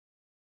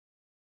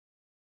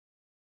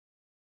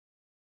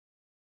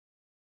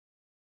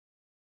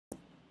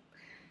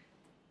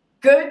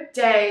Good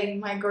day,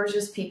 my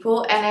gorgeous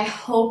people, and I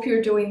hope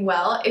you're doing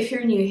well. If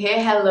you're new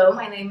here, hello,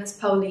 my name is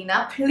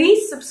Paulina.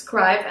 Please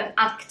subscribe and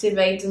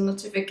activate the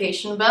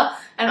notification bell,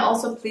 and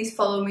also please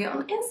follow me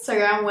on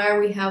Instagram where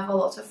we have a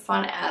lot of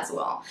fun as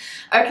well.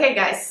 Okay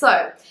guys,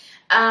 so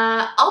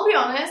I'll be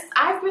honest,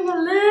 I've been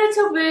a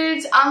little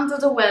bit under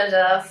the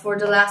weather for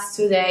the last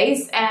 2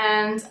 days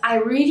and I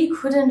really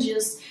couldn't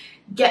just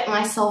get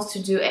myself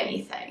to do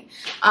anything.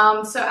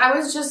 So I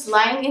was just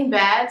lying in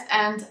bed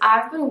and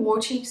I've been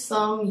watching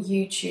some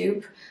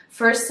YouTube,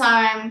 first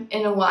time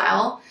in a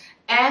while,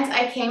 and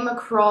I came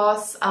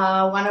across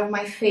one of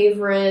my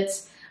favorite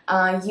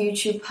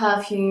YouTube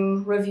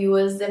perfume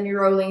reviewers, Demi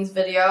Rolling's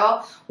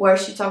video, where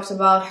she talks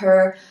about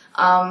her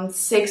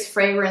 6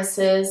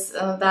 fragrances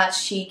that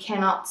she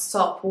cannot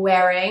stop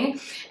wearing,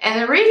 and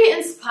it really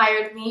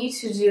inspired me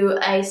to do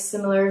a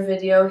similar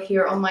video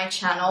here on my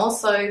channel.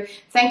 So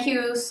thank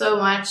you so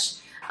much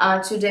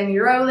to Demi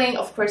Rolling.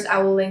 Of course,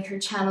 I will link her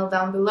channel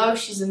down below.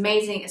 She's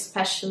amazing,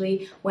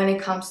 especially when it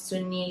comes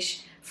to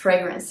niche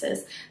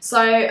fragrances.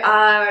 So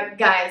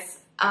guys,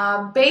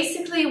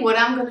 basically what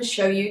I'm going to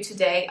show you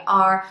today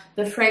are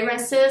the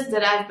fragrances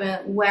that I've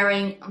been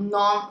wearing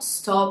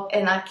non-stop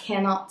and I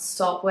cannot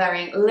stop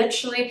wearing.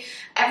 Literally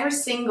every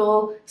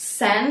single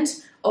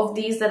scent of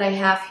these that I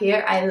have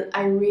here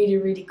I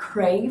really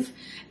crave,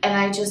 and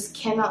I just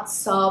cannot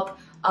stop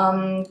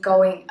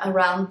going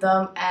around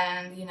them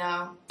and, you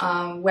know,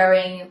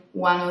 wearing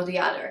one or the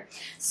other.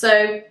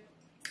 So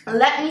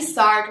let me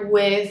start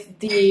with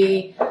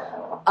the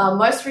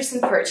most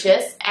recent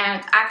purchase,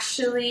 and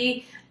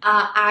actually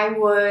I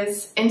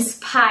was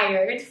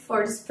inspired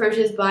for this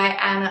purchase by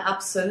Anna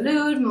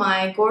Absolute,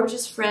 my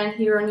gorgeous friend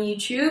here on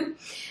YouTube,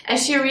 and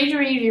she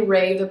really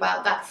raved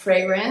about that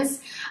fragrance.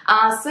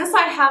 Since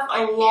I have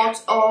a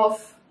lot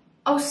of...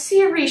 Oh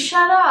Siri,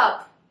 shut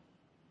up!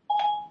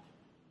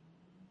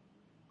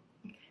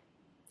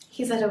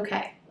 He said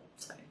okay.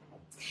 Sorry.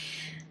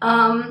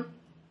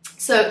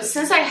 So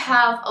since I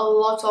have a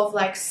lot of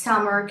like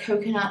summer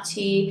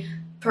coconutty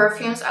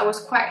perfumes, I was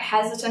quite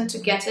hesitant to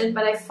get it,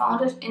 but I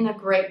found it in a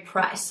great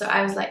price, so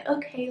I was like,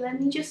 okay, let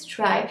me just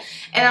try,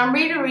 and I'm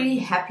really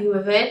happy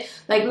with it.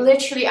 Like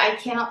literally I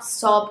cannot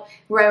stop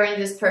wearing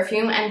this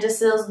perfume, and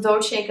this is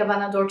Dolce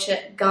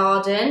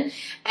Garden,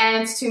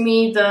 and to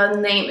me the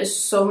name is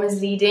so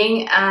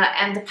misleading,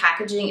 and the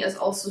packaging is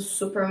also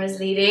super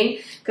misleading,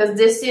 because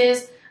this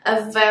is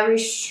a very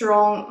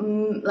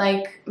strong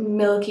like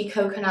milky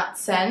coconut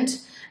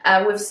scent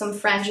with some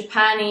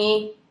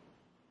frangipani,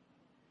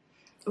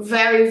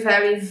 very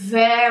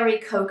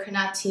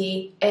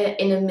coconutty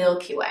in a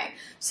milky way.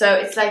 So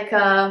it's like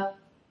a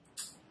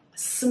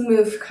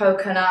smooth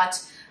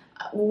coconut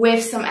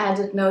with some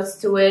added notes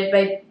to it,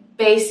 but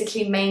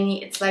basically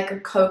mainly it's like a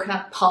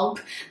coconut pulp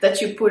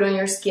that you put on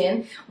your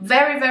skin.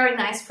 Very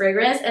nice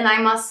fragrance, and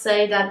I must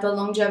say that the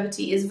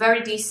longevity is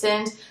very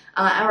decent,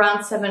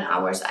 around 7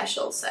 hours I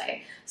shall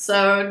say.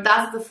 So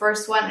that's the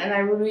first one, and I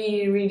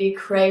really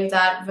crave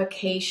that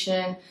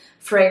vacation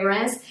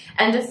fragrance.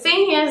 And the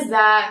thing is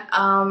that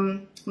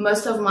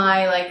most of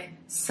my like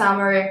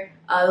summer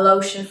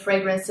lotion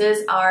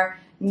fragrances are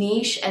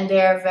niche and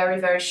they are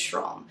very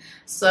strong,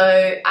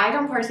 so I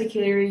don't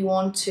particularly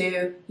want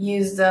to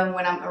use them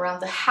when I'm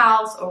around the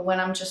house or when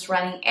I'm just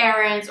running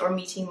errands or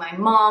meeting my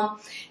mom.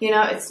 You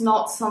know, it's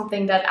not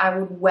something that I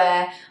would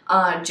wear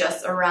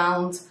just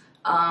around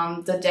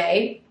the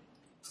day.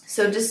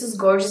 So this is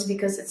gorgeous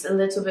because it's a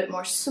little bit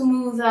more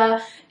smoother,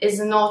 is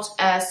not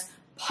as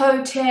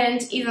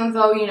potent, even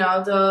though, you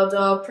know,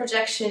 the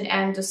projection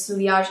and the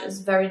ciliage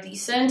is very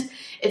decent.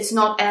 It's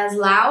not as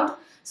loud,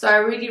 so I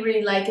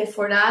really like it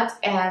for that,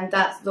 and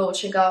that's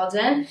Dolce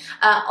Garden.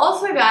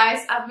 Also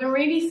guys, I've been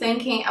really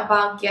thinking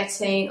about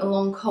getting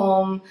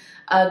Lancôme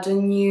the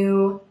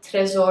new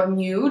Trésor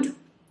Nude.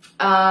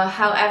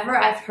 However,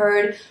 I've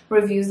heard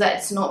reviews that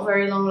it's not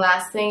very long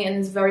lasting and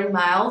it's very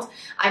mild.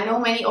 I know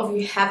many of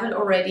you have it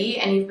already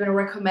and you've been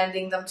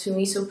recommending them to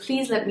me, so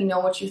please let me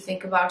know what you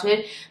think about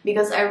it,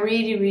 because I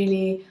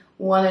really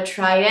want to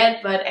try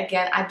it, but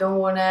again, I don't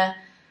want to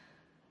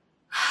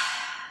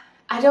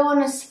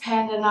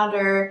spend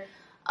another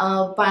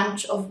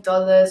bunch of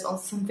dollars on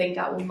something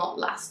that will not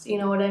last, you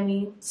know what I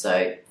mean?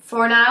 So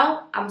for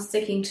now, I'm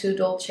sticking to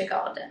Dolce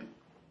Garden.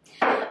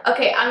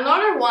 Okay,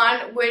 another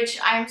one which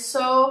I'm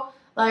so,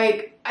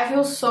 like, I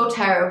feel so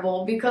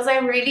terrible because I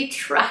really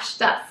trashed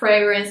that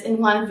fragrance in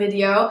one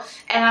video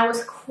and I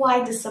was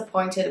quite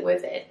disappointed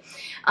with it.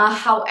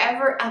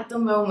 However, at the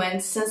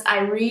moment, since I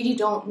really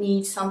don't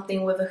need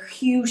something with a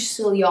huge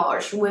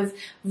ciliage, with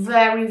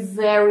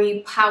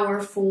very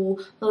powerful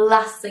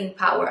lasting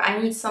power, I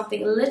need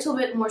something a little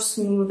bit more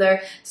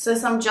smoother,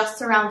 since I'm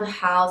just around the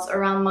house,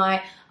 around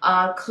my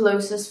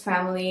closest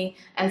family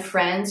and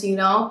friends, you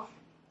know.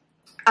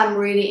 I'm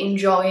really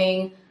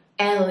enjoying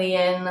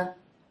Alien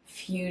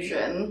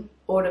Fusion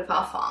Eau de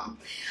Parfum.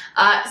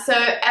 So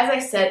as I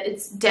said,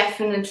 it's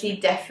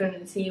definitely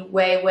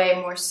way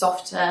more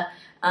softer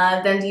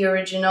than the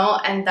original,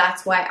 and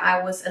that's why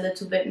I was a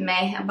little bit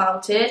meh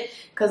about it,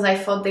 because I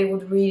thought they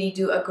would really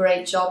do a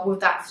great job with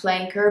that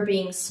flanker,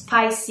 being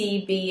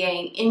spicy,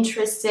 being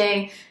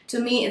interesting. To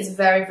me, it's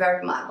very,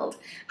 very mild.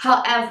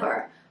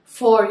 However,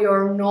 for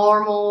your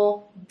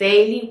normal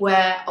daily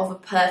wear of a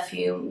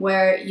perfume,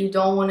 where you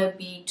don't want to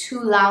be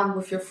too loud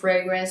with your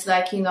fragrance,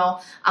 like, you know,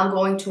 I'm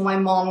going to my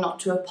mom, not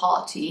to a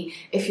party,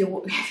 if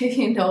you if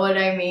you know what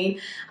I mean,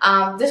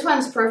 this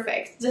one's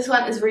perfect. This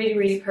one is really,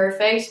 really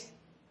perfect.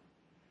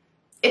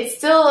 It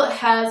still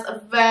has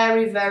a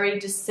very, very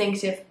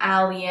distinctive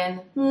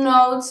alien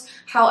notes.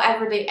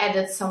 However, they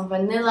added some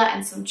vanilla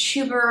and some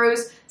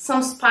tuberose,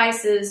 some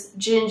spices,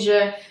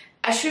 ginger.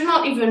 I should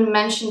not even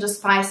mention the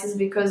spices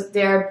because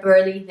they're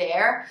barely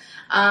there.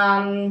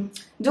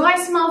 Do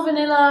I smell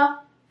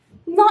vanilla?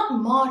 Not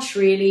much,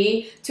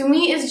 really. To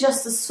me, it's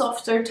just a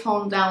softer,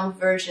 toned down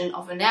version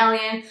of an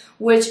alien,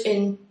 which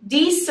in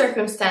these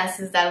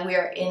circumstances that we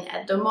are in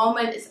at the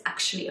moment is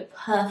actually a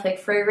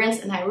perfect fragrance,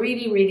 and I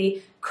really,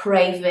 really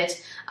crave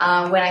it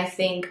when I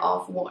think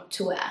of what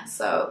to wear.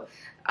 So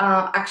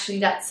actually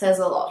that says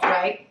a lot,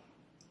 right?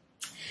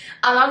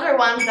 Another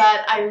one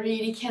that I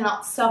really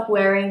cannot stop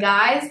wearing,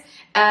 guys,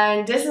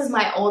 and this is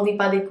my oldie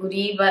but a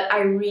goodie, but I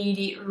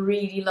really,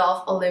 really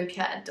love Olympea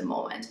at the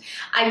moment.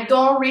 I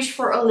don't reach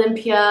for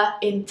Olympea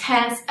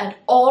Intense at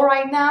all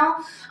right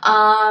now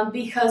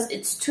because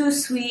it's too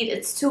sweet,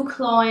 it's too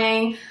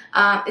cloying,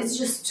 it's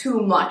just too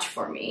much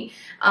for me.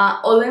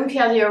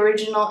 Olympea, the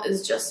original,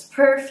 is just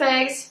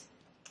perfect.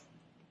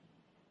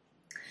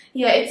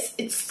 Yeah,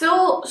 it's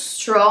still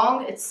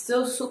strong, it's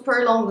still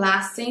super long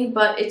lasting,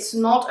 but it's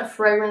not a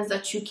fragrance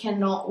that you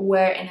cannot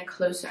wear in a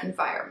closer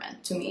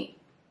environment, to me.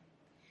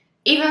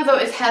 Even though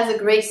it has a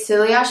great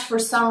sillage, for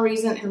some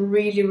reason it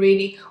really,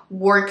 really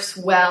works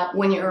well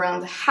when you're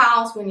around the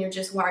house, when you're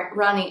just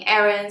running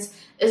errands.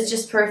 It's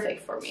just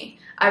perfect for me.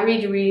 I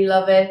really, really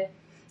love it.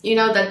 You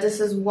know that this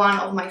is one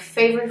of my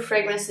favorite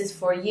fragrances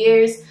for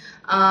years.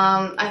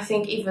 I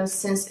think even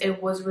since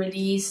it was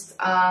released,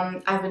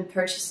 I've been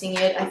purchasing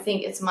it. I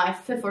think it's my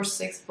 5th or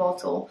 6th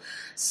bottle.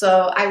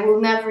 So I will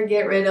never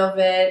get rid of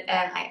it,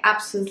 and I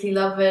absolutely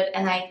love it.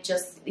 And I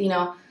just, you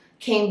know,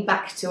 came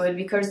back to it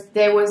because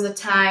there was a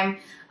time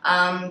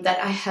that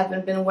I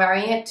haven't been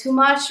wearing it too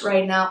much.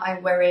 Right now I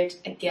wear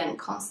it again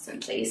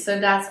constantly. So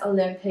that's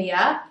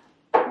Olympea.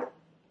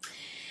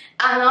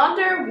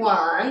 Another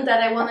one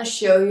that I want to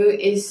show you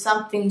is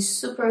something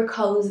super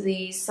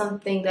cozy,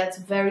 something that's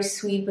very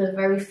sweet but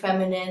very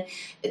feminine.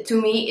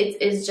 To me,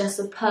 it is just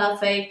a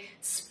perfect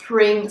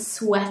spring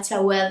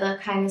sweater weather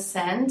kind of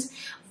scent.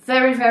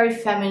 Very, very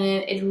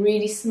feminine. It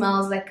really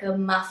smells like a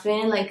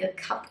muffin, like a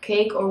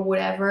cupcake or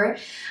whatever.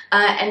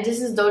 And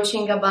this is Dolce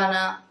 &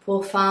 Gabbana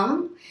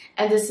Perfume,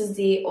 and this is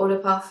the Eau de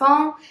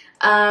Parfum.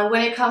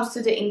 When it comes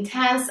to the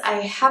Intense, I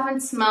haven't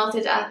smelled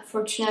it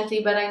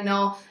unfortunately, but I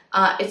know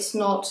it's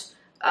not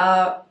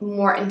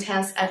more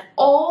intense at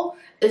all.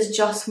 It's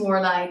just more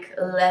like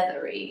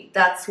leathery.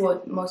 That's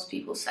what most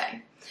people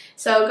say.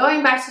 So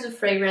going back to the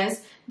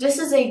fragrance, this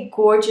is a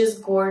gorgeous,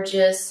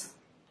 gorgeous,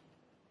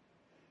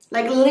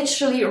 like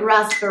literally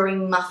raspberry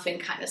muffin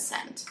kind of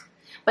scent,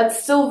 but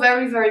still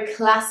very, very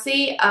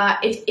classy.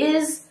 It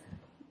is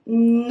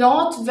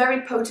not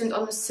very potent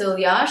on the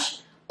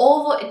ciliage,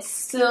 although it's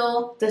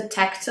still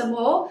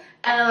detectable,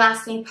 and the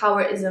lasting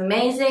power is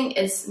amazing.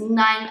 It's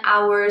 9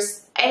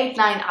 hours, 8-9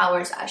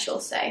 hours I shall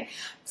say.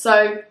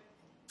 So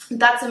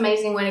that's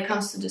amazing when it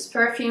comes to this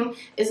perfume.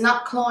 It's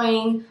not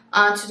cloying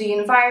to the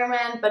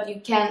environment, but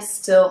you can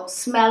still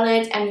smell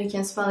it, and you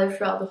can smell it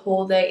throughout the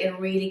whole day. It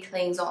really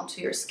clings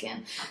onto your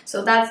skin.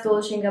 So that's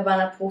Dolce &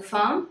 Gabbana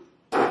Perfume.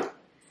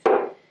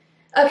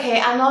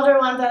 Okay, another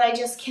one that I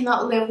just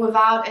cannot live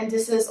without, and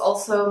this is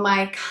also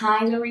my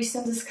kind of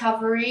recent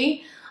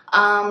discovery.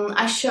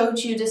 I showed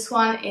you this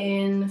one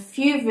in a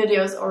few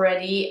videos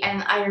already,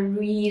 and I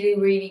really,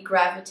 really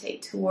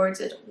gravitate towards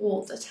it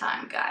all the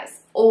time, guys.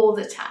 All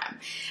the time.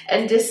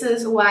 And this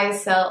is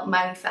YSL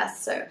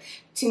Manifesto.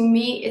 To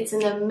me, it's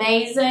an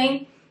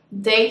amazing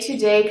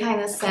day-to-day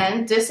kind of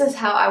scent. This is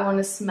how I want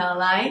to smell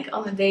like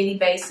on a daily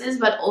basis,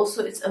 but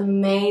also it's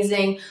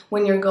amazing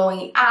when you're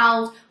going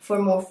out for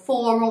more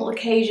formal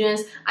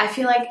occasions. I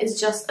feel like it's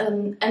just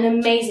an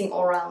amazing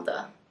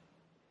all-rounder.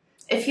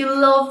 If you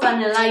love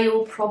vanilla, you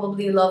will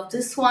probably love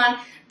this one.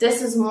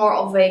 This is more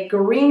of a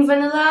green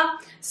vanilla.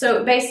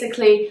 So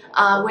basically,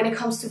 when it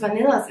comes to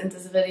vanillas in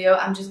this video,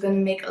 I'm just going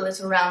to make a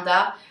little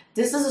roundup.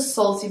 This is a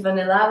salty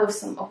vanilla with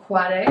some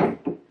aquatic.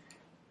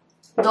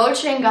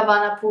 Dolce &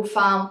 Gabbana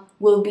Perfume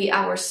will be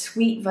our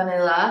sweet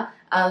vanilla,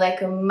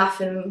 like a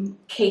muffin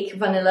cake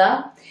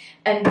vanilla.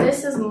 And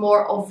this is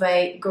more of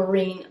a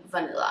green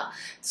vanilla.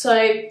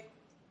 So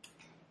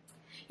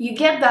you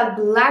get that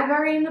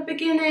blackberry in the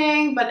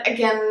beginning, but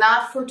again,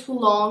 not for too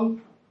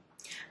long.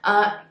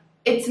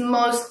 it's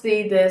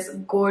mostly this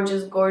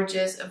gorgeous,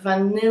 gorgeous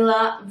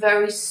vanilla,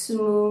 very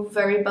smooth,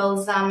 very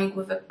balsamic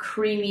with a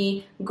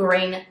creamy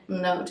grain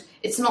note.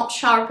 It's not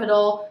sharp at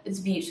all, it's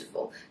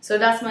beautiful. So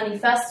that's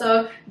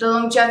Manifesto. The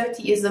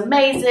longevity is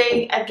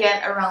amazing,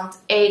 again around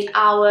 8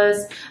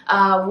 hours,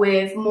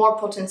 with more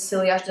potent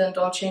sillage than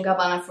Dolce &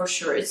 Gabbana for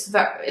sure.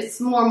 It's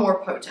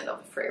more potent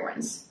of a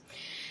fragrance.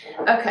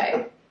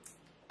 Okay.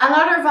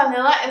 Another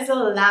vanilla is a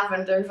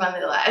lavender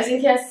vanilla. As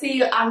you can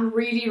see, I'm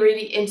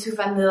really into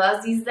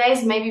vanillas these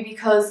days. Maybe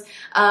because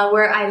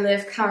where I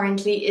live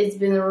currently, it's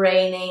been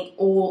raining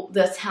all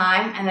the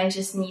time and I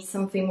just need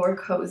something more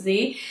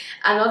cozy.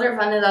 Another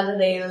vanilla that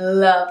I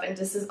love, and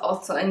this is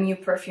also a new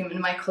perfume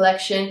in my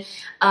collection,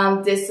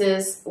 this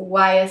is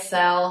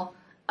YSL,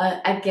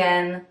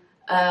 again,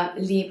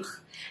 Libre.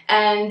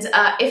 And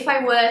if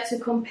I were to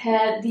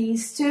compare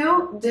these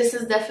two, this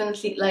is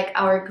definitely like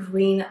our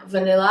green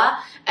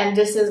vanilla, and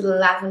this is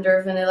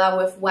lavender vanilla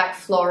with white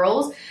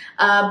florals.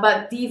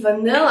 But the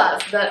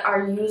vanillas that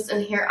are used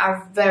in here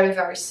are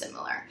very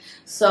similar.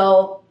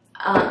 So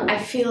I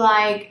feel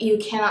like you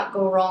cannot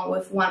go wrong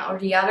with one or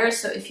the other.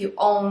 So if you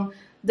own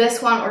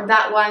this one or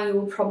that one, you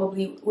will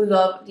probably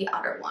love the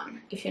other one,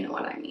 if you know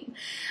what I mean.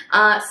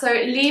 So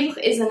Libre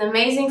is an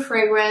amazing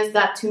fragrance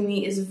that to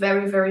me is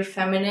very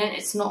feminine.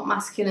 It's not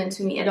masculine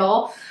to me at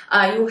all.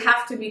 You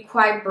have to be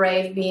quite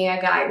brave being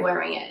a guy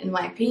wearing it, in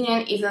my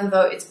opinion, even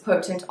though it's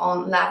potent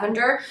on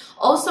lavender.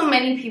 Also,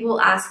 many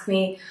people ask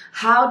me,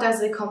 how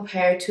does it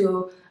compare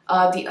to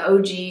the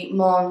OG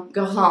Mon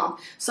Guerlain?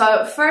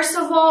 So first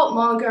of all,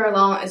 Mon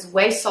Guerlain is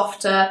way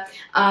softer.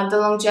 The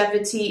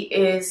longevity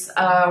is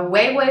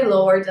way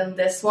lower than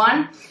this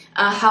one.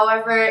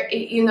 However,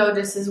 you know,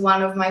 this is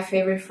one of my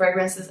favorite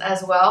fragrances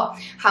as well.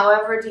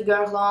 However, the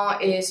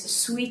Guerlain is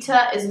sweeter,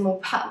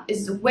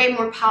 is way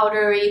more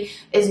powdery,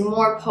 is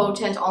more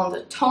potent on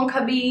the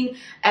tonka bean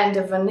and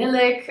the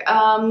vanillic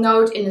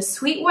note in a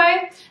sweet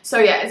way. So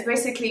yeah, it's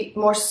basically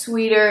more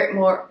sweeter,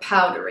 more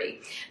powdery.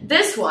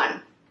 This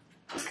one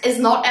is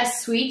not as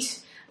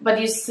sweet,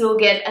 but you still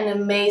get an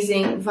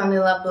amazing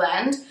vanilla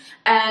blend,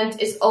 and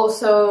it's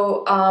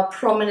also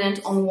prominent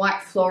on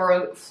white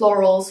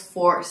florals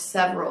for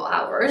several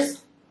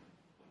hours.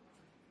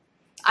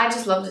 I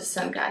just love this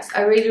scent, guys.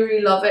 I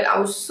really love it. I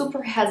was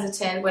super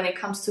hesitant when it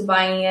comes to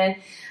buying it.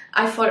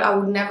 I thought I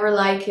would never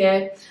like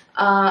it.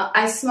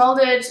 I smelled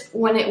it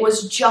when it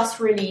was just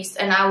released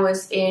and I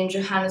was in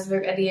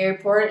Johannesburg at the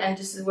airport, and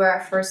this is where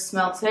I first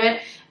smelled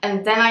it,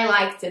 and then I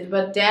liked it.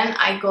 But then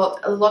I got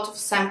a lot of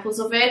samples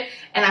of it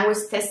and I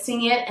was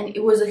testing it, and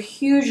it was a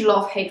huge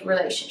love-hate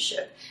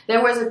relationship.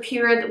 There was a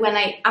period when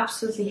I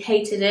absolutely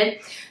hated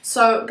it.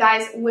 So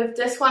guys, with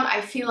this one,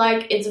 I feel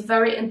like it's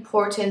very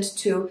important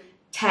to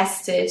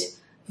test it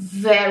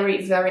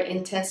very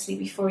intensely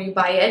before you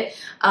buy it.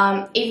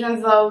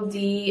 Even though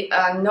the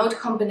note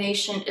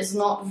combination is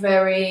not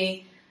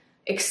very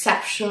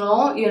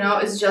exceptional, you know,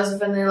 it's just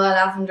vanilla,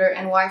 lavender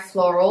and white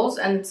florals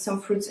and some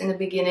fruits in the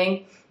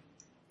beginning.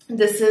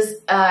 This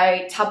is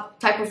a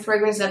type of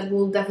fragrance that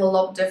will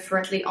develop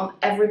differently on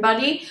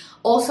everybody.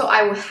 Also,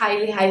 I would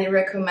highly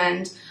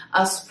recommend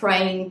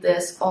spraying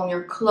this on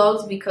your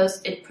clothes because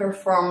it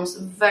performs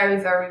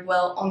very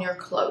well on your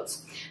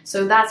clothes.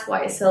 So that's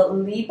why I sell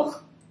Libre.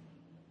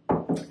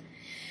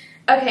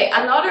 Okay,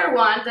 another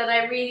one that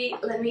I really,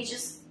 let me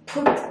just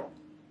put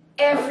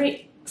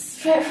every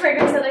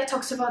fragrance that I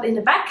talked about in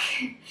the back.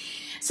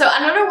 So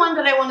another one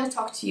that I want to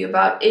talk to you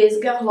about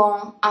is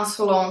Guerlain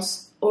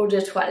Insolence Eau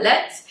de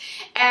Toilette,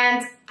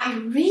 and I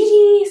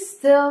really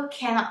still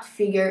cannot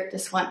figure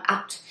this one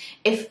out.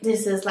 If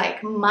this is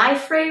like my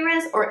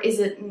fragrance or is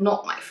it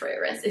not my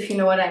fragrance, if you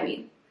know what I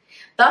mean.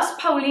 Does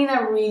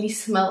Paulina really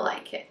smell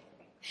like it?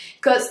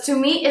 Because to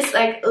me it's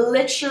like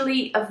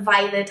literally a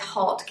violet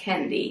hot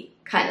candy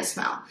kind of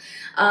smell.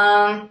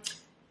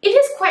 It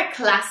is quite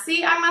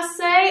classy, I must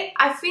say.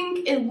 I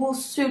think it will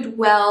suit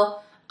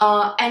well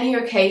any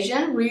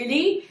occasion,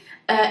 really.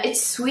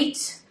 It's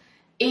sweet.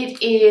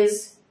 It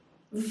is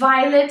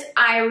violet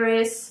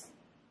iris.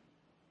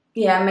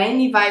 Yeah,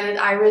 mainly violet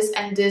iris,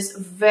 and this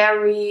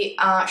very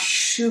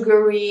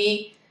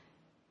sugary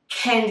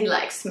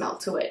candy-like smell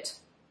to it.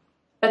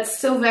 But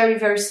still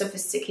very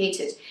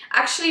sophisticated.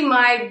 Actually,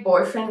 my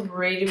boyfriend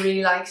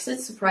really likes it,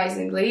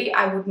 surprisingly.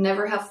 I would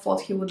never have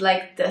thought he would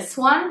like this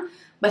one,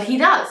 but he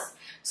does.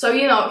 So,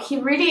 you know, he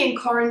really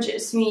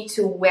encourages me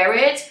to wear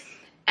it,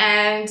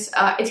 and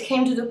it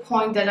came to the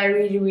point that I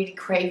really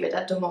crave it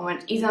at the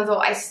moment, even though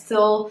I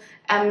still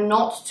am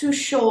not too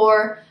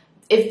sure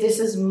if this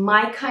is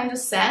my kind of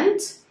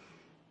scent.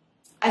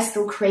 I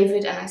still crave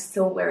it and I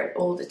still wear it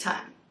all the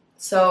time.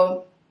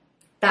 So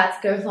that's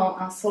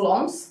Guerlain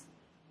Insolence.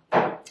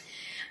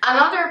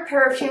 Another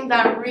perfume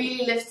that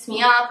really lifts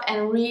me up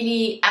and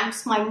really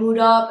amps my mood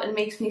up and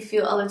makes me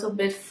feel a little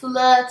bit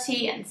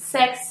flirty and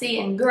sexy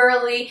and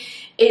girly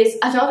is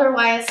another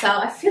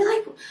YSL. I feel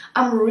like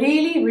I'm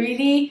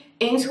really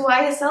into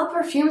YSL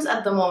perfumes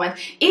at the moment.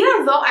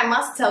 Even though I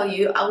must tell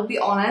you, I'll be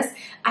honest,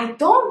 I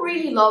don't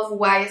really love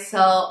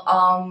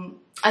YSL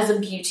as a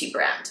beauty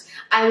brand.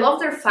 I love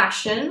their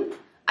fashion.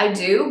 I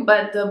do,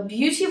 but the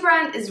beauty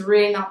brand is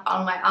really not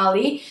on my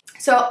alley.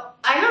 So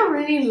I don't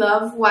really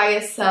love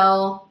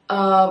YSL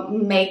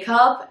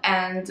makeup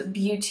and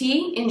beauty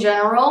in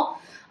general,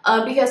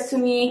 because to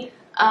me,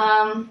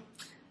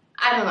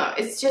 I don't know,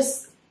 it's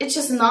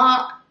just not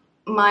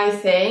my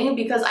thing,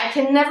 because I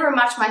can never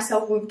match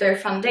myself with their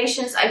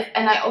foundations,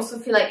 and I also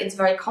feel like it's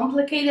very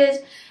complicated,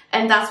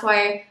 and that's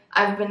why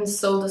I've been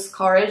so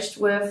discouraged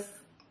with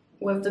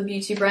the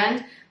beauty brand.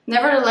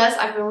 Nevertheless,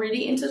 I've been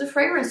really into the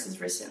fragrances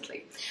recently.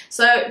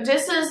 So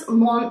this is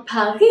Mon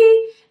Paris,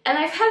 and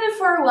I've had it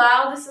for a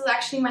while. This is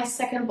actually my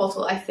second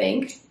bottle, I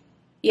think.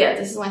 Yeah,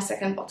 this is my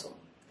second bottle.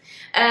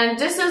 And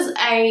this is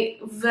a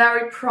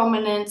very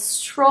prominent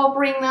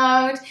strawberry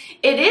note.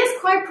 It is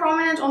quite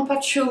prominent on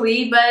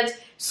patchouli, but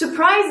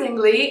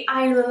surprisingly,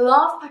 I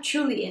love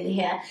patchouli in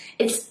here.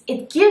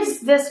 It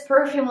gives this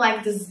perfume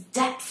like this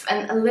depth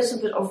and a little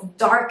bit of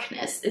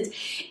darkness.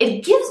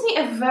 It gives me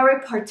a very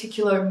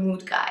particular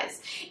mood,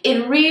 guys.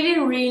 It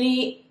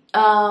really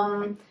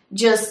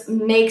just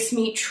makes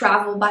me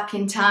travel back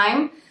in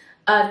time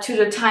to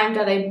the time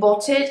that I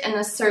bought it in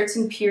a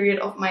certain period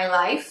of my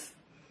life.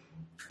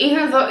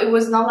 Even though it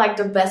was not like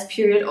the best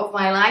period of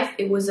my life,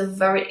 it was a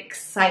very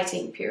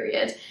exciting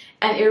period.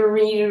 And it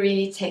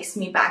really takes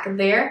me back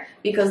there,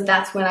 because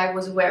that's when I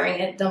was wearing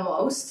it the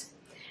most.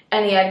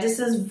 And yeah, this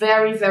is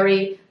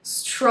very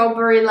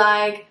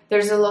strawberry-like.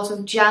 There's a lot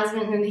of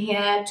jasmine in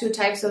here, 2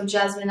 types of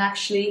jasmine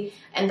actually,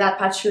 and that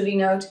patchouli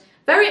note.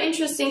 Very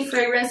interesting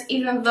fragrance,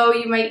 even though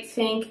you might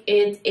think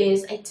it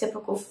is a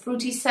typical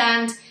fruity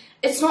scent.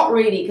 It's not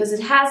really, because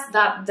it has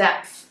that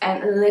depth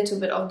and a little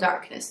bit of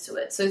darkness to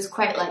it. So it's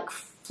quite like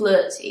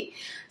flirty.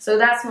 So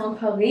that's Mon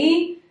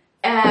Paris,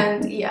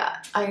 and yeah,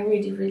 I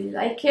really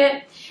like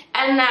it.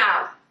 And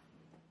now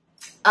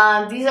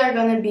these are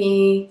gonna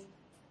be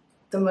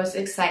the most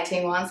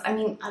exciting ones. I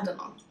mean, I don't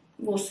know,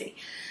 we'll see.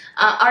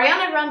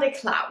 Ariana Grande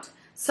Cloud.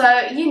 So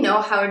you know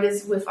how it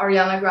is with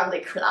Ariana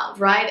Grande Cloud,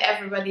 right?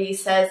 Everybody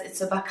says it's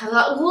a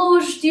Baccarat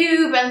Rouge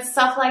dupe and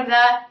stuff like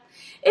that.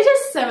 It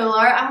is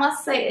similar, I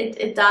must say.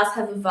 It does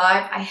have a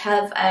vibe. I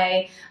have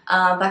a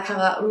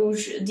Baccarat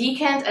Rouge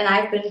decant, and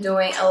I've been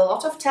doing a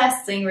lot of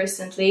testing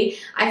recently.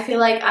 I feel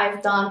like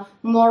I've done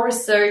more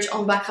research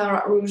on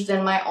Baccarat Rouge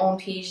than my own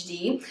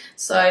PhD.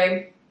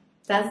 So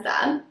that's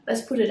that.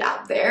 Let's put it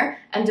out there,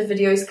 and the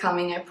video is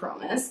coming, I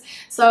promise.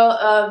 So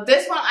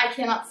this one I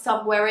cannot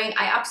stop wearing.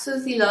 I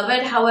absolutely love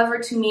it. However,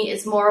 to me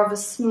it's more of a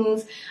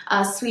smooth,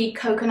 sweet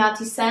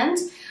coconutty scent.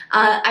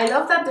 I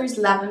love that there's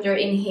lavender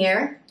in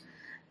here.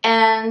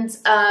 And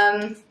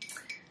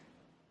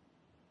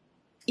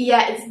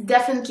yeah, it's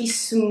definitely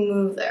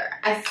smoother.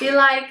 I feel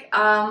like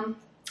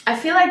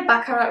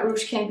Baccarat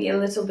Rouge can be a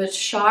little bit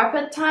sharp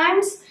at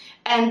times,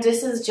 and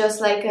this is just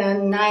like a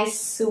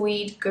nice,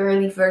 sweet,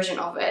 girly version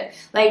of it.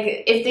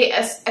 Like if they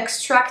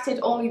extracted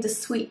only the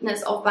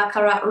sweetness of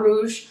Baccarat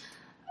Rouge,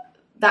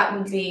 that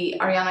would be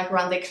Ariana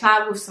Grande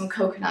Cloud with some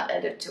coconut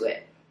added to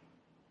it.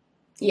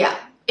 Yeah,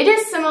 it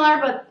is similar,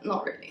 but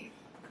not really.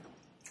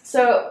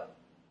 So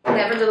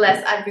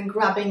nevertheless, I've been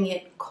grabbing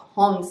it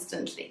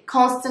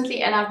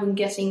constantly, and I've been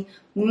getting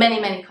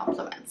many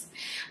compliments.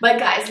 But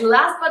guys,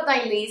 last but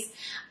not least,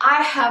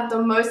 I have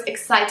the most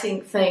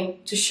exciting thing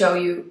to show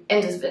you in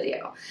this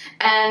video.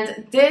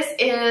 And this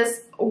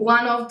is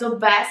one of the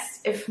best,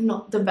 if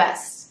not the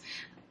best,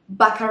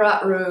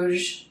 Baccarat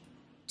Rouge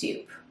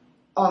dupe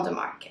on the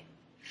market.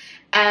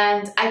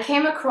 And I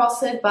came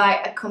across it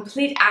by a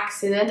complete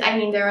accident. I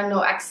mean, there are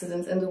no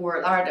accidents in the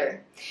world, are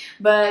there?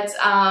 But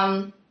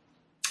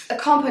a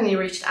company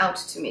reached out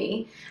to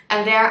me,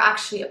 and they're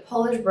actually a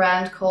Polish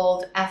brand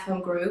called Femme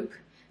group,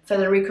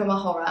 Federico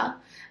Mahora,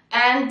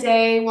 and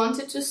they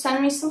wanted to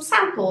send me some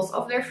samples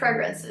of their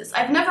fragrances.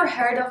 I've never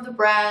heard of the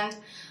brand,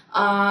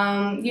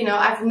 you know,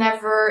 I've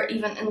never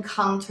even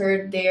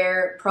encountered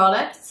their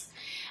products,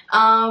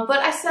 but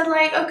I said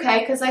like, okay,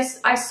 because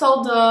I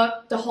saw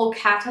the whole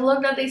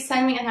catalog that they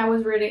sent me, and I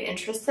was really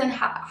interested in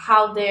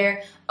how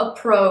they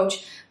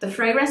approach the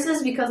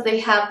fragrances, because they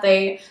have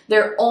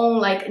their own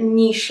like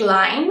niche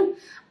line,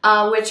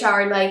 which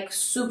are like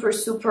super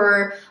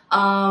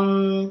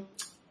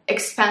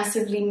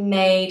expensively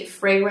made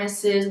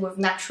fragrances with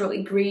natural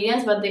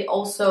ingredients, but they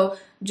also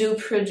do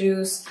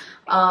produce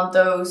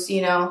those,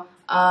 you know,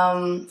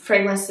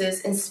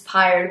 fragrances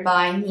inspired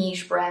by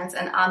niche brands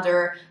and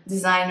other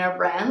designer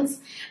brands.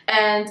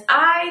 And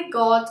I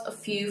got a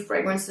few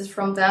fragrances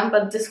from them,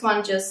 but this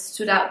one just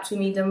stood out to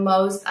me the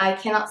most. I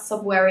cannot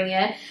stop wearing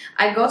it.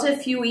 I got it a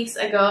few weeks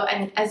ago,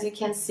 and as you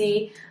can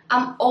see,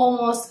 I'm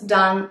almost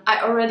done.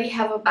 I already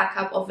have a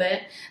backup of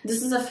it.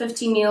 This is a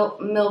 50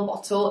 ml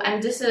bottle,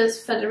 and this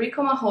is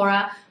Federico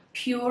Mahora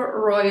Pure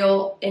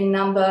Royal in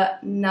number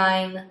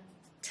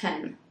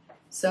 910.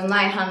 So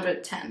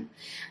 910.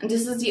 And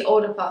this is the Eau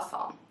de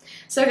Parfum.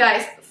 So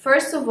guys,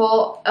 first of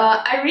all,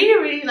 I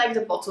really like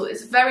the bottle.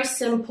 It's very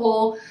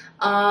simple.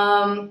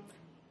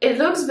 It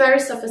looks very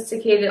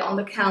sophisticated on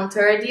the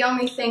counter. The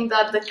only thing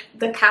that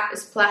the cap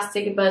is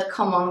plastic, but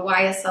come on,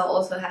 YSL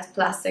also has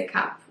plastic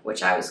cap,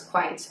 which I was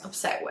quite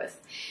upset with.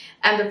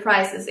 and the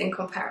price is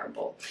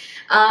incomparable.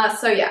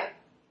 So yeah,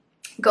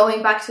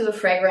 going back to the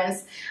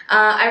fragrance,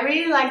 I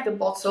really like the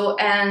bottle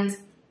and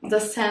the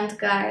scent,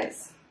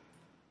 guys.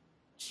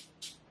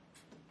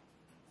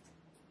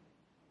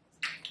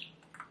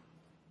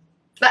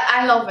 But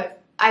I love it.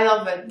 I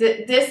love it.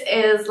 This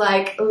is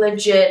like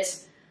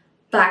legit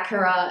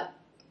Baccarat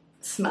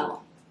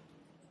smell.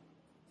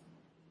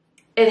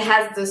 It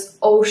has this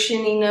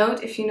oceany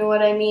note, if you know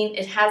what I mean.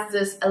 It has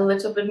this a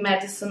little bit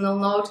medicinal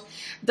note.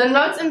 The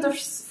notes in the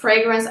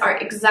fragrance are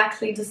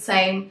exactly the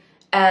same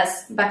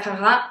as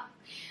Baccarat,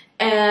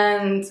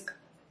 and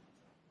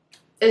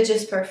it's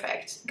just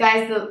perfect.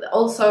 Guys,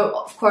 also,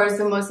 of course,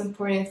 the most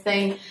important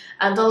thing,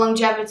 the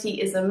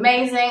longevity is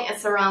amazing.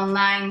 It's around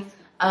 9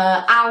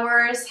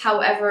 hours.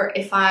 However,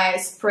 if I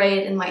spray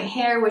it in my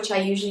hair, which I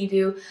usually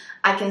do,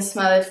 I can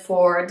smell it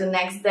for the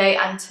next day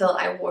until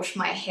I wash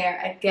my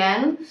hair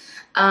again.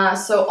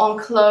 So on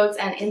clothes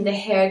and in the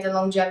hair, the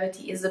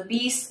longevity is a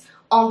beast.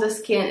 On the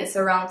skin, it's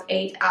around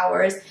 8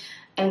 hours.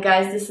 And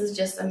guys, this is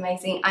just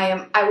amazing.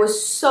 I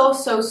was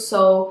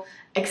so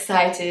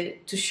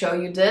excited to show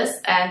you this,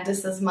 and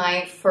this is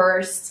my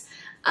first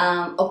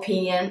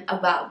opinion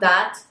about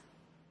that.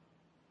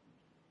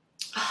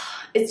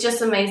 It's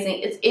just amazing.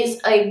 It is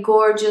a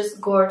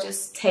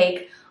gorgeous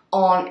take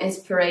on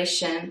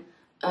inspiration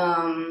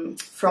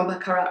from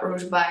Baccarat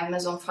Rouge by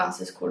Maison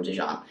Francis Cour de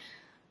Jean.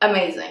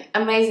 Amazing,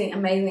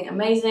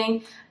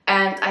 amazing,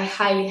 and I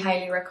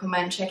highly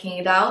recommend checking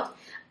it out.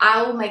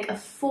 I will make a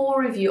full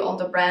review on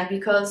the brand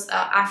because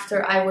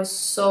after I was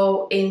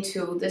so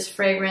into this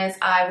fragrance,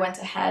 I went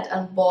ahead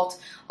and bought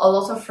a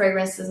lot of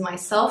fragrances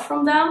myself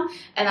from them,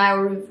 and I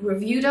will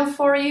review them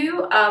for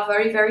you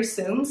very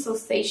soon. So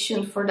stay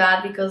tuned for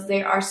that, because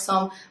there are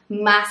some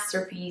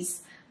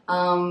masterpiece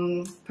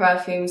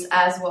perfumes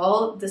as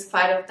well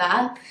despite of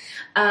that.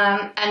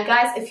 And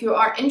guys, if you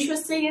are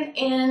interested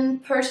in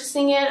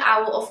purchasing it,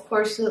 I will of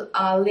course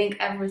link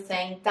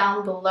everything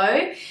down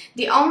below.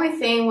 The only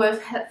thing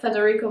with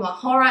Federico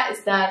Mahora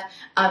is that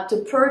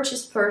to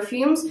purchase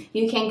perfumes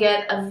you can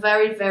get a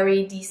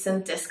very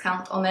decent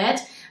discount on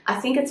it. I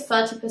think it's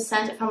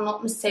 30% if I'm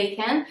not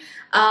mistaken.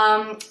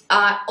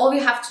 All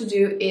you have to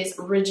do is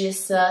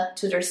register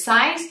to their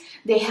site.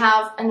 They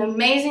have an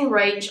amazing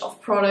range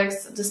of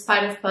products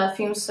despite of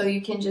perfumes, so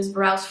you can just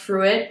browse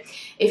through it.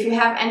 If you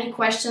have any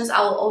questions,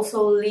 I will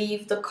also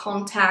leave the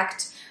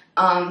contact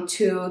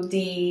to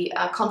the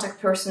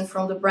contact person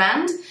from the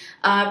brand,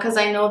 because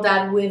I know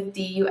that with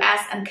the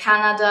US and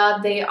Canada,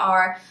 they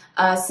are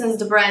since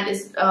the brand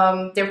is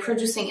they're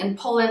producing in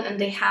Poland and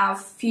they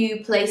have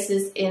few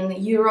places in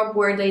Europe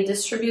where they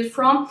distribute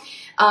from,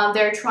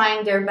 they're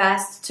trying their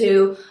best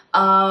to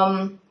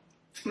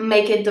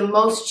make it the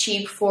most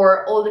cheap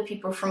for all the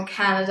people from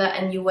Canada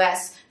and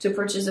US to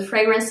purchase the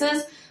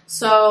fragrances.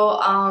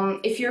 So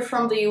if you're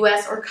from the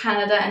US or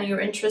Canada and you're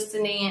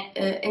interested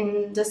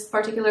in this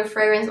particular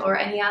fragrance or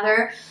any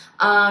other,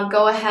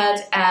 go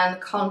ahead and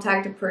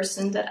contact the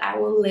person that I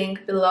will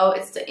link below.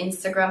 It's the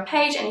Instagram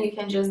page and you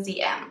can just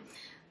DM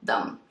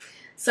them.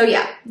 So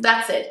yeah,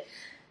 that's it.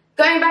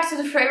 Going back to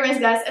the fragrance,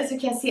 guys, as you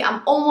can see,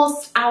 I'm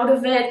almost out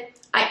of it.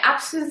 I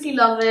absolutely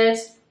love it.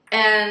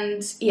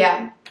 And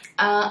yeah,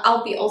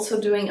 I'll be also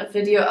doing a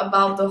video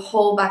about the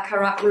whole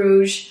Baccarat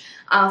Rouge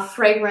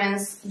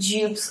fragrance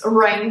dupes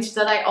range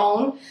that I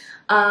own.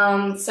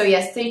 So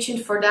yeah, stay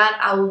tuned for that.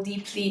 I will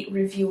deeply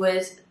review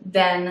it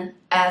then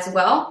as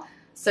well.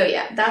 So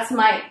yeah, that's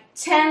my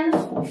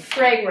 10th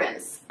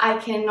fragrance. I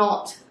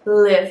cannot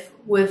live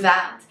with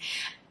that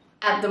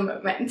at the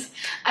moment.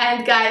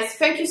 And guys,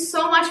 thank you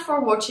so much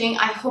for watching.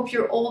 I hope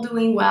you're all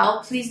doing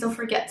well. Please don't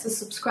forget to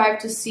subscribe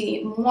to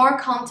see more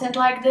content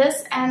like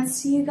this, and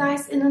see you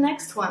guys in the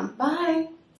next one. Bye!